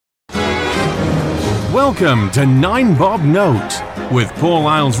Welcome to 9 Bob Note with Paul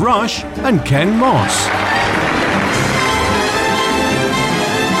Isles-Rush and Ken Moss.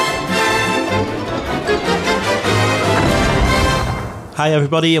 Hi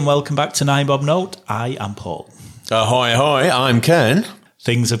everybody and welcome back to 9 Bob Note. I am Paul. Ahoy, I'm Ken.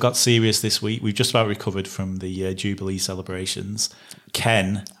 Things have got serious this week. We've just about recovered from the Jubilee celebrations.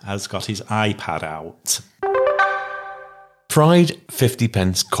 Ken has got his iPad out. Pride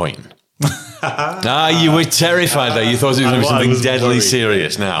 50p coin. You were terrified there. You thought it was going to be something deadly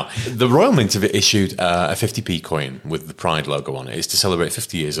serious. Now, the Royal Mint have issued a 50p coin with the Pride logo on it. It's to celebrate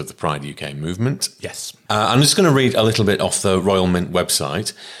 50 years of the Pride UK movement. Yes. I'm just going to read a little bit off the Royal Mint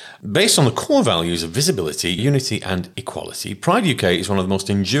website. Based on the core values of visibility, unity and equality, Pride UK is one of the most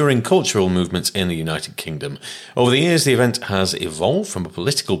enduring cultural movements in the United Kingdom. Over the years, the event has evolved from a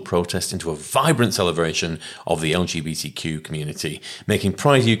political protest into a vibrant celebration of the LGBTQ community, making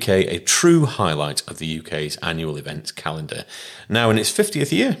Pride UK a true highlight of the UK's annual event calendar. Now, in its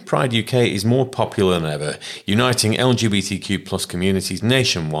 50th year, Pride UK is more popular than ever, uniting LGBTQ plus communities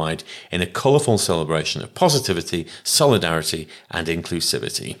nationwide in a colourful celebration of positivity, solidarity and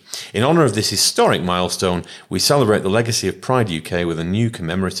inclusivity. In honour of this historic milestone, we celebrate the legacy of Pride UK with a new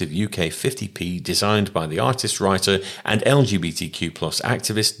commemorative UK 50p designed by the artist, writer and LGBTQ plus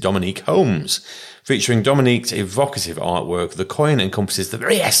activist Dominique Holmes. Featuring Dominique's evocative artwork, the coin encompasses the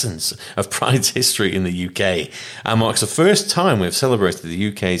very essence of Pride's history in the UK and marks the first time we have celebrated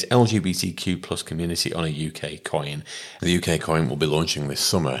the UK's LGBTQ plus community on a UK coin. The UK coin will be launching this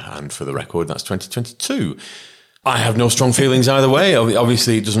summer, and for the record, that's 2022. I have no strong feelings either way.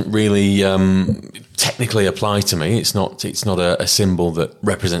 Obviously, it doesn't really technically apply to me. It's not a symbol that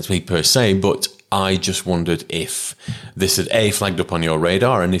represents me per se, but I just wondered if this had A, flagged up on your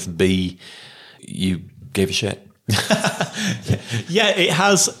radar, and if B, you gave a shit. Yeah, it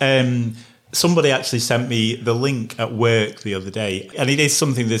has. Somebody actually sent me the link at work the other day, and it is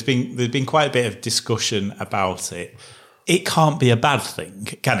something there's been quite a bit of discussion about it. It can't be a bad thing,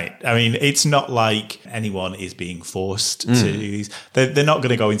 can it? I mean, it's not like anyone is being forced to do these. They're not going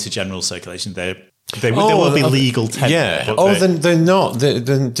to go into general circulation. There will be legal tender. Yeah. Then they're not.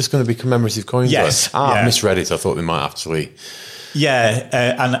 They're just going to be commemorative coins. Yes. I misread it. I thought they might actually.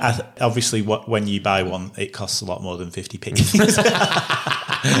 Yeah, and obviously, when you buy one, it costs a lot more than 50p.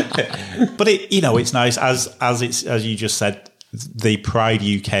 But it's nice as you just said. The Pride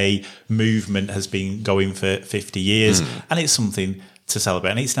UK movement has been going for 50 years, and it's something to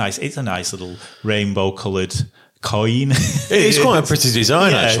celebrate. And it's nice. It's a nice little rainbow-coloured coin. It's quite a pretty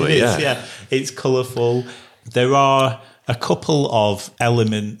design, actually. Yeah, it's colourful. There are a couple of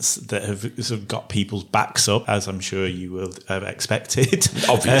elements that have sort of got people's backs up, as I'm sure you will have expected.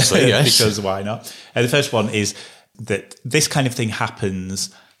 Obviously, yes. Because why not? The first one is that this kind of thing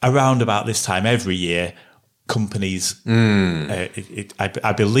happens around about this time every year. Companies,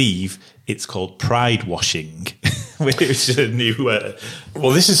 I believe it's called pride washing, which is a new word.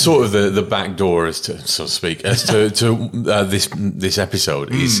 Well, this is sort of the back door, so to speak, as to this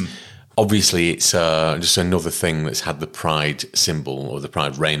episode is obviously it's just another thing that's had the pride symbol or the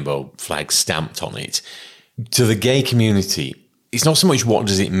pride rainbow flag stamped on it. To the gay community, it's not so much what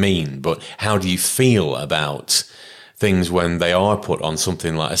does it mean, but how do you feel about things when they are put on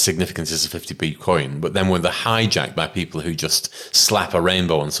something like as significant as a 50p coin, but then when they're hijacked by people who just slap a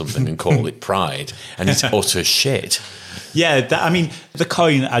rainbow on something and call it pride, and it's utter shit. Yeah, the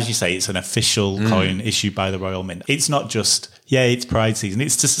coin, as you say, it's an official coin issued by the Royal Mint. It's not just, it's Pride season.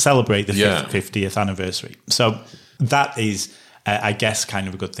 It's to celebrate the 50th anniversary. So that is, I guess, kind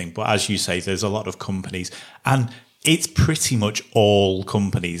of a good thing. But as you say, there's a lot of companies, and it's pretty much all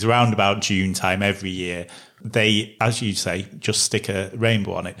companies around about June time every year. They, as you say, just stick a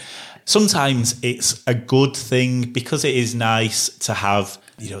rainbow on it. Sometimes it's a good thing because it is nice to have,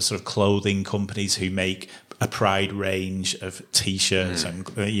 sort of clothing companies who make a Pride range of T-shirts and,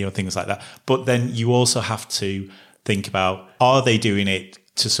 things like that. But then you also have to think about, are they doing it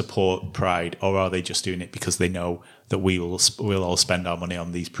to support Pride, or are they just doing it because they know that we'll all spend our money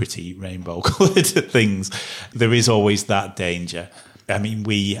on these pretty rainbow-coloured things? There is always that danger. I mean,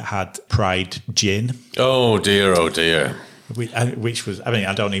 we had Pride gin. Oh dear. Which was,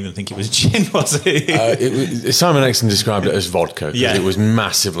 I don't even think it was gin, was it? Simon Exton described it as vodka. Yeah. It was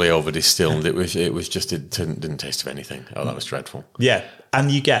massively over distilled. It didn't taste of anything. Oh, that was dreadful. Yeah. And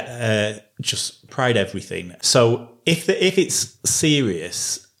you get just Pride everything. So if it's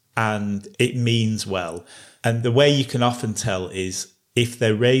serious and it means well, and the way you can often tell is if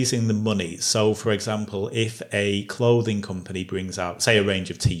they're raising the money. So, for example, if a clothing company brings out, say, a range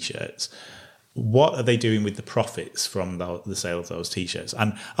of T-shirts, what are they doing with the profits from the sale of those T-shirts?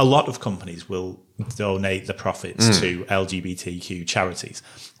 And a lot of companies will donate the profits to LGBTQ charities.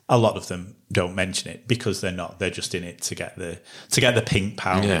 A lot of them don't mention it because they're just in it to get the pink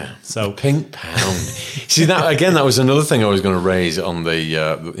pound. Yeah. So pink pound. See, that was another thing I was going to raise on the.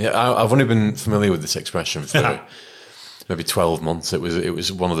 I've only been familiar with this expression for maybe 12 months. It was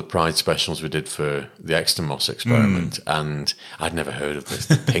one of the Pride specials we did for the Exton Moss experiment, and I'd never heard of this.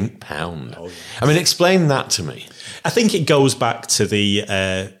 The pink pound. Oh, yes. I mean, explain that to me. I think it goes back to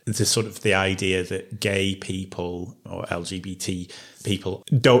the sort of the idea that gay people or LGBT people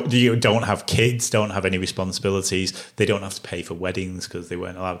don't have kids, don't have any responsibilities. They don't have to pay for weddings because they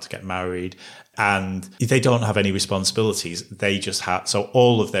weren't allowed to get married, and they don't have any responsibilities. They just have, so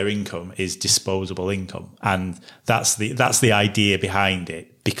all of their income is disposable income, and that's the idea behind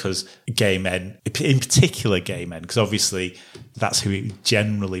it. Because gay men, in particular gay men, because obviously that's who it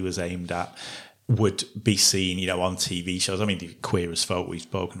generally was aimed at, would be seen, on TV shows. I mean, the Queer as Folk we've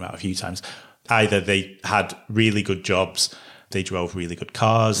spoken about a few times. Either they had really good jobs, they drove really good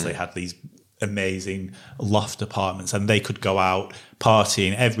cars, they had these amazing loft apartments, and they could go out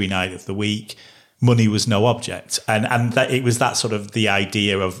partying every night of the week. Money was no object. And that it was that sort of the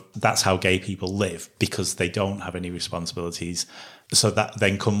idea of that's how gay people live, because they don't have any responsibilities. So that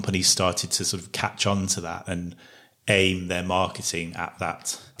then companies started to sort of catch on to that and aim their marketing at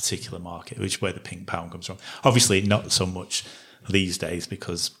that particular market, which is where the pink pound comes from. Obviously, not so much these days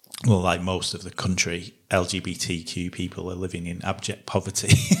because, well, like most of the country, LGBTQ people are living in abject poverty.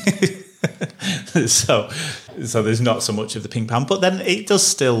 So there's not so much of the pink pound, but then it does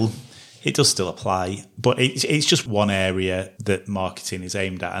still apply. But it's just one area that marketing is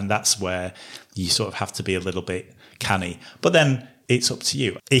aimed at, and that's where you sort of have to be a little bit canny. But then it's up to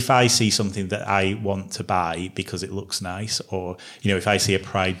you. If I see something that I want to buy because it looks nice, or, if I see a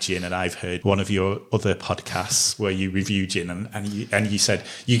Pride gin, and I've heard one of your other podcasts where you review gin and you said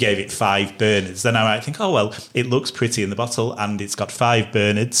you gave it 5 Bernards, then I might think, oh, well, it looks pretty in the bottle and it's got 5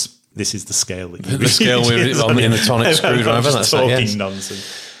 Bernards. This is the scale that you the scale we're on in the tonic screwdriver. That's talking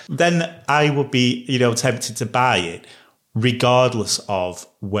nonsense. Then I would be, tempted to buy it regardless of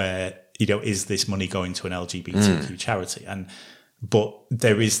where, is this money going to an LGBTQ charity? But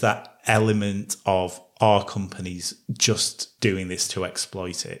there is that element of our companies just doing this to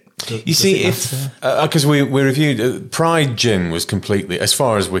exploit it. You see, because we reviewed Pride Gin was completely, as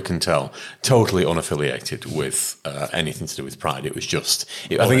far as we can tell, totally unaffiliated with anything to do with Pride. It was just,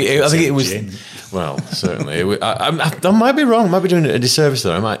 I think it was. Gin. Well, certainly, I might be wrong. I might be doing it a disservice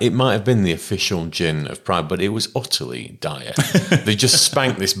though. It might have been the official gin of Pride, but it was utterly dire. They just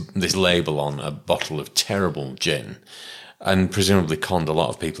spanked this label on a bottle of terrible gin, and presumably conned a lot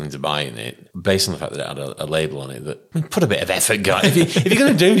of people into buying it based on the fact that it had a label on it that, put a bit of effort, guys. If you're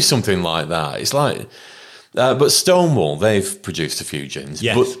going to do something like that, it's like... but Stonewall, they've produced a few gins,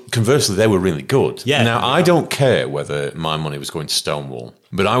 yes. But conversely, they were really good. Yeah, now, I don't care whether my money was going to Stonewall,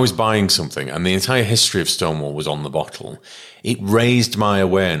 but I was buying something, and the entire history of Stonewall was on the bottle. It raised my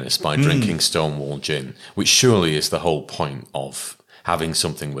awareness by drinking Stonewall gin, which surely is the whole point of having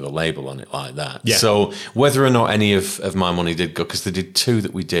something with a label on it like that. Yeah. So whether or not any of my money did go, because they did 2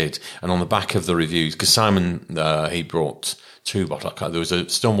 that we did, and on the back of the reviews, because Simon, he brought 2 bottles. There was a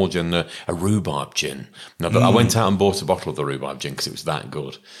Stonewall gin, a rhubarb gin. But I went out and bought a bottle of the rhubarb gin because it was that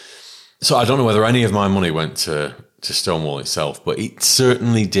good. So I don't know whether any of my money went to Stonewall itself, but it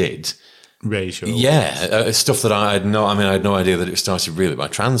certainly did. Racial. Yeah, stuff that I had no idea that it started really by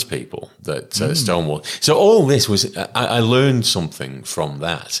trans people, that Stonewall. So all this was, I learned something from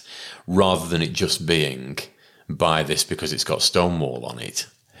that rather than it just being buy this because it's got Stonewall on it.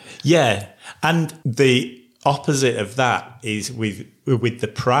 Yeah, and the opposite of that is with the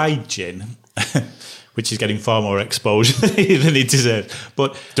Pride gin, which is getting far more exposure than it deserves.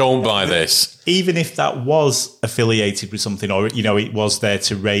 But don't buy this. Even if that was affiliated with something, or it was there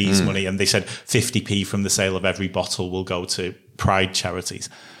to raise money, and they said 50p from the sale of every bottle will go to Pride charities.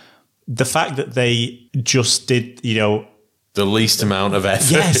 The fact that they just did, the least amount of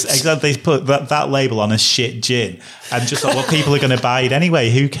effort. Yes, exactly. They put that label on a shit gin and just thought, well, people are going to buy it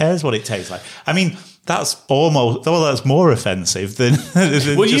anyway. Who cares what it tastes like? I mean, that's more offensive than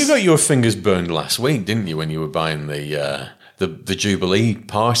well, you got your fingers burned last week, didn't you, when you were buying the Jubilee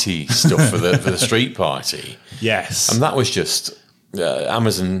party stuff for the street party? Yes. And that was just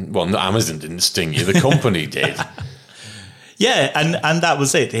Amazon. Well, not Amazon didn't sting you. The company did. Yeah, and that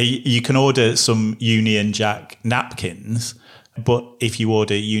was it. You can order some Union Jack napkins, but if you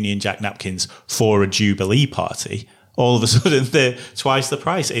order Union Jack napkins for a Jubilee party, all of a sudden they're twice the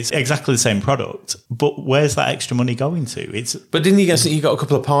price. It's exactly the same product, but where's that extra money going to? But didn't you get you got a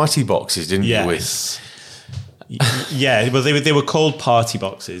couple of party boxes, didn't you? Yeah, well, they were called party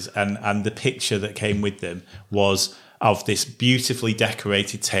boxes, and the picture that came with them was of this beautifully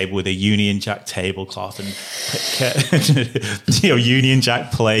decorated table with a Union Jack tablecloth and Union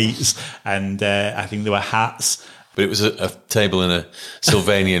Jack plates, and I think there were hats. But it was a table in a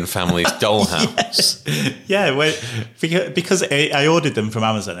Sylvanian family's dollhouse. Yeah, because I ordered them from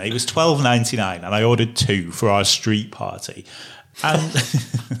Amazon. It was $12.99, and I ordered 2 for our street party. And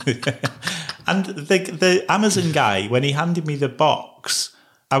and the Amazon guy, when he handed me the box,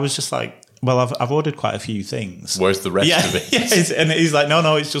 I was just like, well, I've ordered quite a few things. Where's the rest of it? Yeah, and he's like,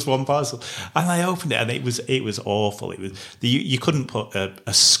 no, it's just one parcel. And I opened it, and it was awful. It was you couldn't put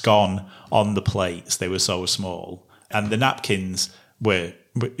a scone on the plates; they were so small, and the napkins were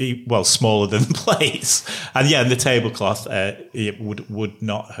smaller than the plates. And the tablecloth it would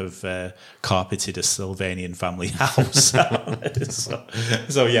not have carpeted a Sylvanian family house. But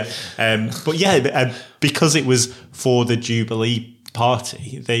because it was for the Jubilee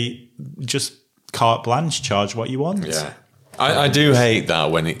party, they just carte blanche charge what you want. Yeah, I do hate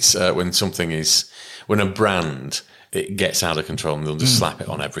that when it's when a brand it gets out of control and they'll just slap it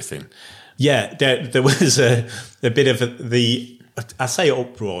on everything. Yeah, there was a bit of I say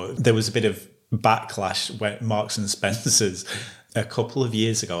uproar. There was a bit of backlash when Marks and Spencer's a couple of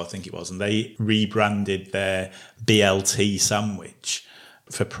years ago, I think it was, and they rebranded their BLT sandwich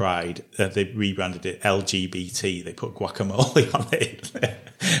for Pride. They rebranded it LGBT. They put guacamole on it.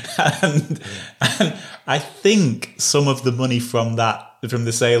 and I think some of the money from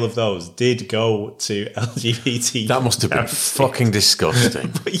the sale of those did go to LGBT. That must have been fucking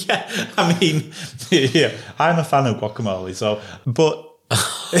disgusting. But I mean, I'm a fan of guacamole, but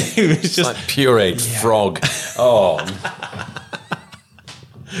it was just like pureed frog. Oh.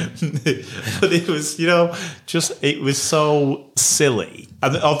 But it was, it was so silly.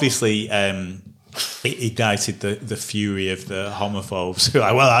 And obviously, it ignited the fury of the homophobes who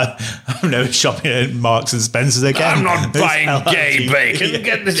are like, I'm never shopping at Marks and Spencer's again. I'm not buying gay bacon.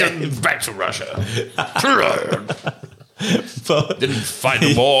 Get this back to Russia. But didn't fight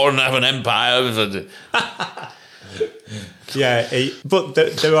a war and have an empire. But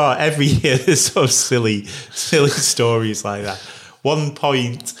there are every year there's so silly stories like that. One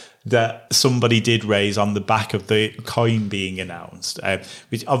point that somebody did raise on the back of the coin being announced,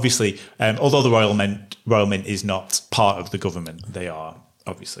 which obviously, although the Royal Mint is not part of the government, they are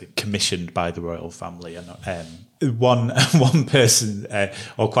obviously commissioned by the royal family. And one person,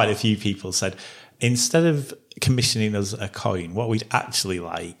 or quite a few people, said, instead of commissioning us a coin, what we'd actually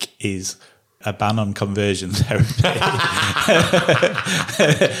like is a ban on conversion therapy,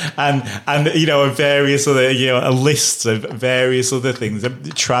 and various other a list of various other things,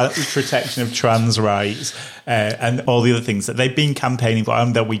 protection of trans rights, and all the other things that they've been campaigning for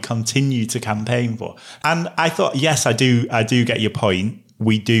and that we continue to campaign for. And I thought, yes, I do get your point.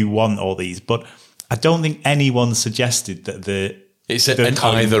 We do want all these, but I don't think anyone suggested that it's an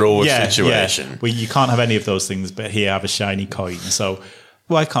either-or situation. Yeah. Well, you can't have any of those things, but here have a shiny coin. So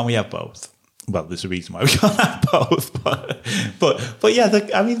why can't we have both? Well, there's a reason why we can't have both, but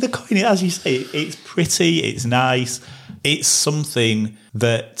the coin, as you say, it's pretty, it's nice, it's something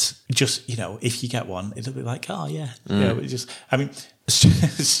that just if you get one, it'll be like, oh yeah,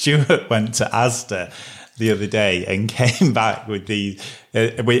 Stuart went to Asda the other day and came back with these.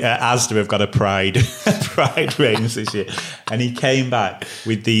 Asda have got a Pride range this year, and he came back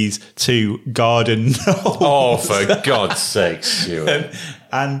with these 2 garden gnomes. Oh, for God's sake, Stuart!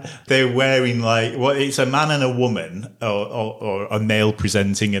 And they're wearing it's a man and a woman, or a male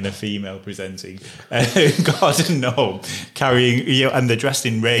presenting and a female presenting garden gnome carrying, and they're dressed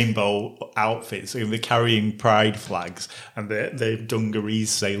in rainbow outfits, and they're carrying pride flags, and their dungarees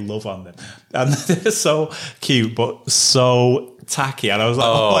say love on them, and they're so cute but so tacky. And I was like,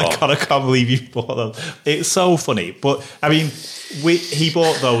 oh my God, I can't believe you bought those. It's so funny. But I mean, he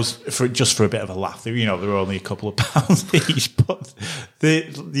bought those for a bit of a laugh. They were only a couple of pounds each. But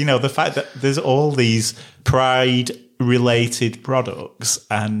the fact that there's all these Pride related products,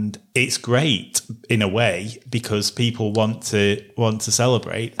 and it's great in a way because people want to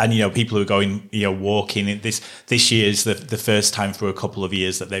celebrate, and people who are going walking. This year's the first time for a couple of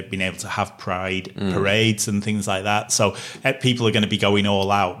years that they've been able to have Pride parades and things like that. So people are going to be going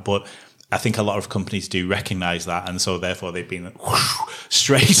all out, but I think a lot of companies do recognise that, and so therefore they've been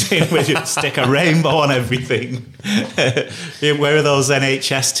straight in with it, stick a rainbow on everything. Where are those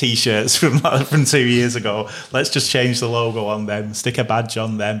NHS T-shirts from 2 years ago? Let's just change the logo on them, stick a badge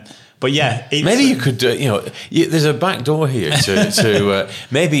on them. But yeah, maybe you could, there's a back door here to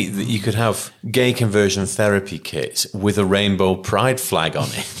maybe you could have gay conversion therapy kits with a rainbow pride flag on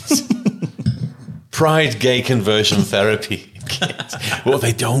it. Pride gay conversion therapy. What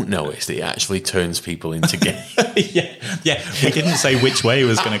they don't know is that it actually turns people into gay. yeah. We didn't say which way it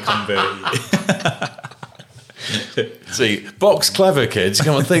was going to convert you. See, box clever, kids.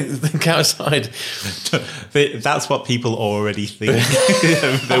 Come on, think outside. That's what people already think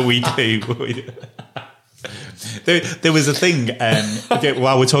that we do. There was a thing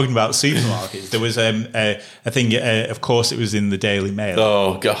while we're talking about supermarkets. There was a thing. Of course, it was in the Daily Mail.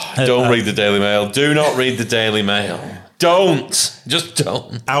 Oh God! Don't read the Daily Mail. Do not read the Daily Mail. Just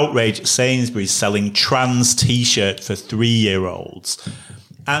don't. Outrage! Sainsbury's selling trans T-shirt for 3-year-olds,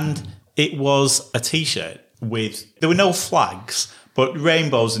 and it was a T-shirt there were no flags, but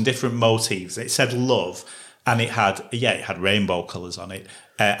rainbows and different motifs. It said love, and it had rainbow colours on it.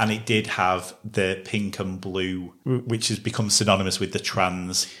 And it did have the pink and blue, which has become synonymous with the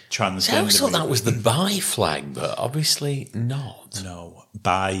transgender. I always thought that was the bi flag, but obviously not. No,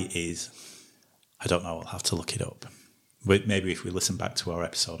 bi is... I don't know, I'll have to look it up. But maybe if we listen back to our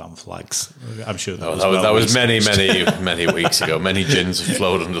episode on flags, I'm sure that was many weeks ago. Many gins have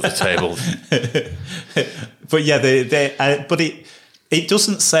flowed under the table. But yeah, but it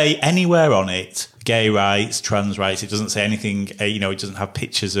doesn't say anywhere on it gay rights, trans rights. It doesn't say anything, it doesn't have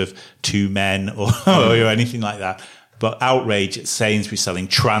pictures of two men or anything like that. But outrage at Sainsbury's selling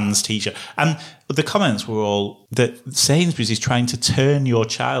trans T-shirt. And the comments were all that Sainsbury's is trying to turn your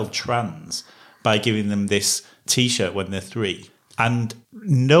child trans by giving them this T-shirt when they're 3. And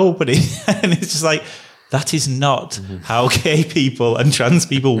nobody, and it's just like, that is not how gay people and trans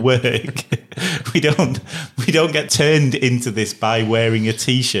people work. We don't get turned into this by wearing a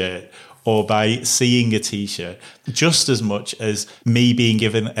T-shirt or by seeing a T-shirt, just as much as me being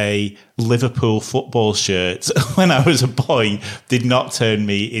given a Liverpool football shirt when I was a boy did not turn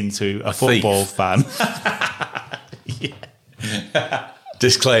me into a football fan.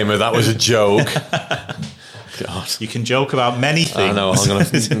 Disclaimer, that was a joke. God. You can joke about many things. I know,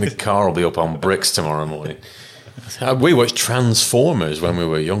 the car will be up on bricks tomorrow morning. We watched Transformers when we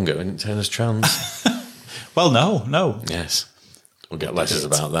were younger, and it turned us trans. Well, no. Yes. We'll get letters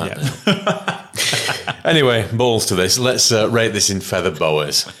about that now. Anyway, balls to this. Let's rate this in feather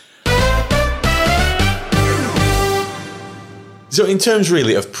boas. So in terms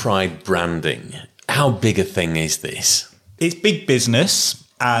really of pride branding, how big a thing is this? It's big business,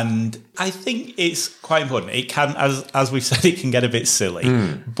 and I think it's quite important. It can, as we've said, it can get a bit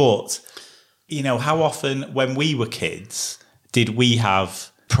silly. But, how often when we were kids did we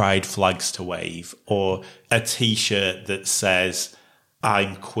have pride flags to wave or a T-shirt that says...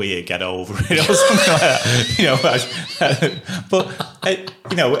 I'm queer, get over it, or something like that. But,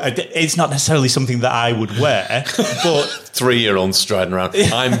 it's not necessarily something that I would wear, but... 3-year-olds striding around,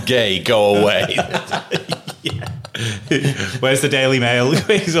 I'm gay, go away. Where's the Daily Mail?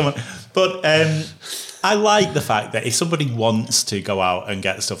 But I like the fact that if somebody wants to go out and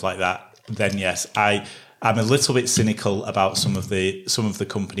get stuff like that, then yes, I'm a little bit cynical about some of the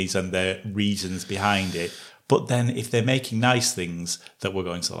companies and their reasons behind it. But then if they're making nice things that we're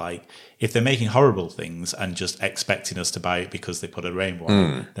going to like, if they're making horrible things and just expecting us to buy it because they put a rainbow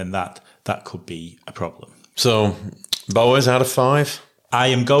on, then that could be a problem. So, boas out of 5? I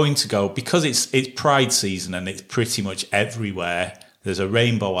am going to go, because it's Pride season and it's pretty much everywhere, there's a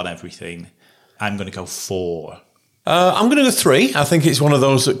rainbow on everything, I'm going to go 4. I'm going to go 3. I think it's one of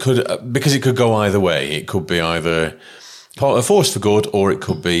those that could, because it could go either way. It could be either... a force for good, or it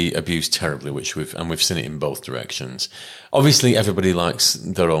could be abused terribly, which we've seen it in both directions. Obviously, everybody likes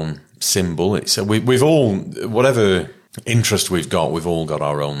their own symbol. It's we've all, whatever interest we've all got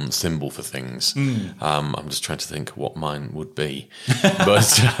our own symbol for things. I'm just trying to think what mine would be,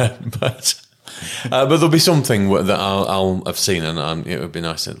 but there'll be something that I'll have seen, and it would be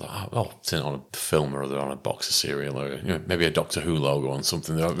nice to see it on a film or on a box of cereal, or maybe a Doctor Who logo on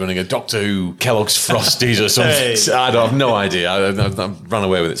something. They're running a Doctor Who Kellogg's Frosties or something. Hey. I have no idea. I've run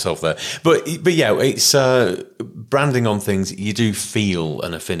away with itself there. But yeah, it's branding on things you do feel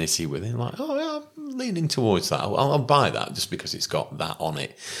an affinity with. Like, oh yeah, I'm leaning towards that. I'll buy that just because it's got that on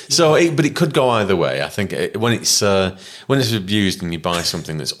it. So, but it could go either way. I think when it's abused and you buy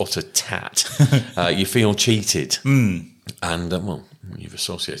something that's utter tat, you feel cheated. And you've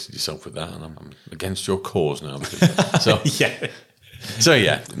associated yourself with that, and I'm against your cause now. So yeah. So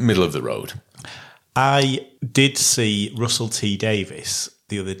yeah, middle of the road. I did see Russell T Davies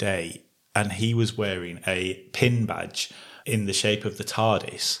the other day, and he was wearing a pin badge in the shape of the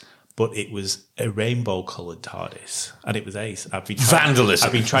TARDIS, but it was a rainbow-coloured TARDIS, and it was ace. Vandalism.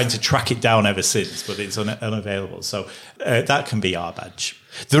 I've been trying to track it down ever since, but it's unavailable. So that can be our badge.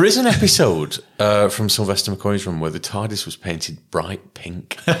 There is an episode from Sylvester McCoy's run where the TARDIS was painted bright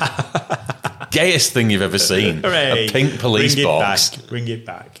pink. Gayest thing you've ever seen. Hooray. A pink police box. Bring it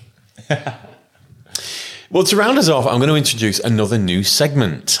back. Well, to round us off, I'm going to introduce another new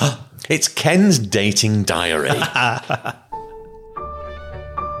segment. It's Ken's Dating Diary.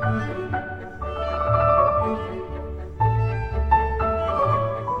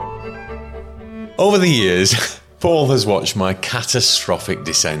 Over the years, Paul has watched my catastrophic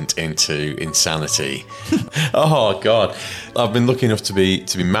descent into insanity. Oh, God. I've been lucky enough to be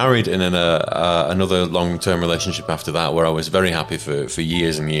married and in another long-term relationship after that, where I was very happy for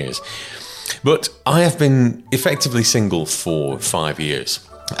years and years. But I have been effectively single for 5 years.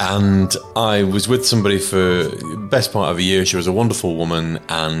 And I was with somebody for the best part of a year. She was a wonderful woman,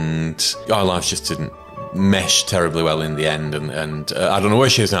 and our lives just didn't mesh terribly well in the end. And I don't know where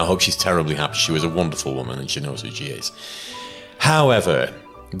she is now. I hope she's terribly happy. She was a wonderful woman, and she knows who she is. However,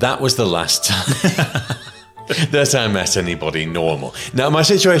 that was the last time that I met anybody normal. Now, my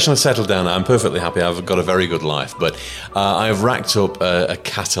situation has settled down. I'm perfectly happy. I've got a very good life. But I've racked up a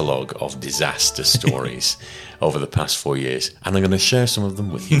catalogue of disaster stories over the past 4 years. And I'm going to share some of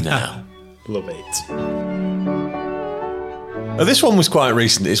them with you now. Love it. Now, this one was quite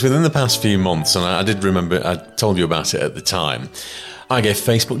recent. It's within the past few months. And I did remember, I told you about it at the time. I gave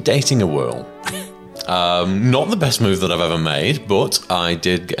Facebook dating a whirl. Not the best move that I've ever made, but I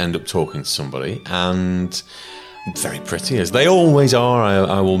did end up talking to somebody, and very pretty, as they always are.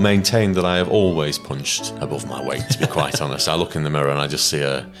 I will maintain that I have always punched above my weight, to be quite honest. I look in the mirror and I just see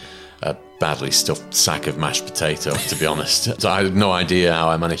a badly stuffed sack of mashed potato, to be honest. So I have no idea how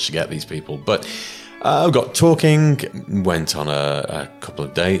I managed to get these people. But I got talking, went on a couple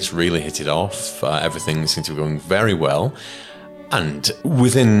of dates, really hit it off. Everything seemed to be going very well. And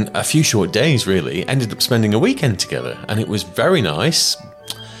within a few short days, really, ended up spending a weekend together. And it was very nice.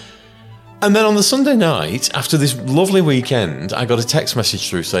 And then on the Sunday night, after this lovely weekend, I got a text message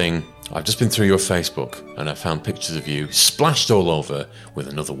through saying, I've just been through your Facebook and I found pictures of you splashed all over with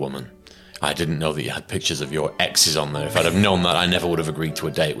another woman. I didn't know that you had pictures of your exes on there. If I'd have known that, I never would have agreed to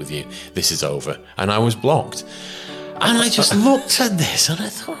a date with you. This is over. And I was blocked. And I just looked at this and I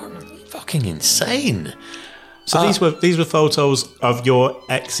thought, fucking insane. So these were photos of your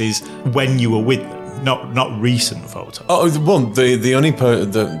exes when you were with them, not recent photos. Oh, the only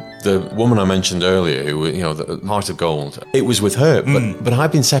the woman I mentioned earlier, who, the Heart of Gold, it was with her, but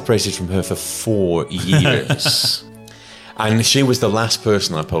I've been separated from her for 4 years, and she was the last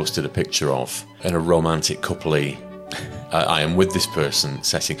person I posted a picture of in a romantic coupley. I am with this person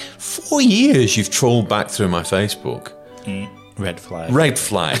setting. 4 years you've trolled back through my Facebook. Red flag. Red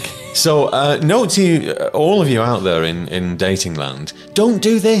flag. So, note to you, all of you out there in dating land, don't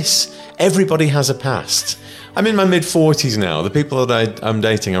do this. Everybody has a past. I'm in my mid-40s now. The people that I'm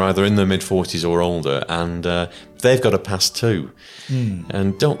dating are either in their mid-40s or older, and they've got a past too.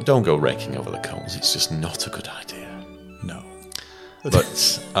 And don't go raking over the coals. It's just not a good idea. No.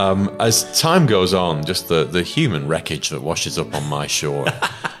 But as time goes on, just the human wreckage that washes up on my shore...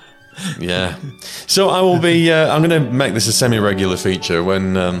 Yeah. So I will be, I'm going to make this a semi-regular feature.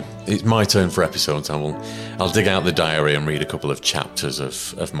 When it's my turn for episodes, I'll dig out the diary and read a couple of chapters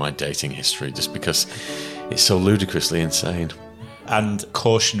of my dating history, just because it's so ludicrously insane. And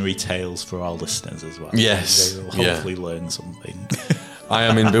cautionary tales for our listeners as well. Yes. They will hopefully learn something. I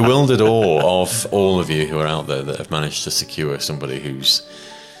am in bewildered awe of all of you who are out there that have managed to secure somebody who's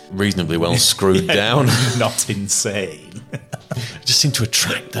reasonably well screwed down. Not insane. I just seem to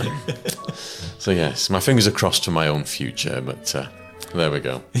attract them. So yes, my fingers are crossed for my own future, but there we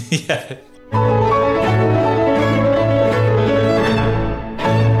go. Yeah.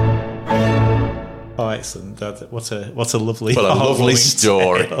 Oh, excellent. What a lovely,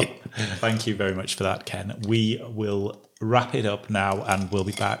 story. Tale. Thank you very much for that, Ken. We will wrap it up now and we'll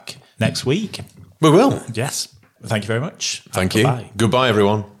be back next week. We will. Yes. Thank you very much. Thank you. Goodbye,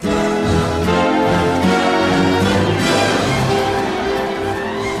 everyone.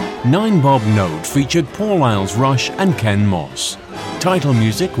 Nine Bob Note featured Paul Isles-Rush and Ken Moss. Title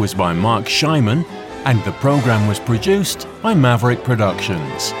music was by Mark Shyman, and the programme was produced by Maverick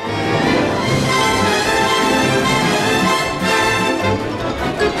Productions.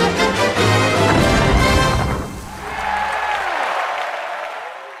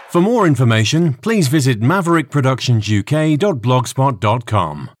 For more information, please visit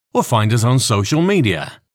maverickproductionsuk.blogspot.com or find us on social media.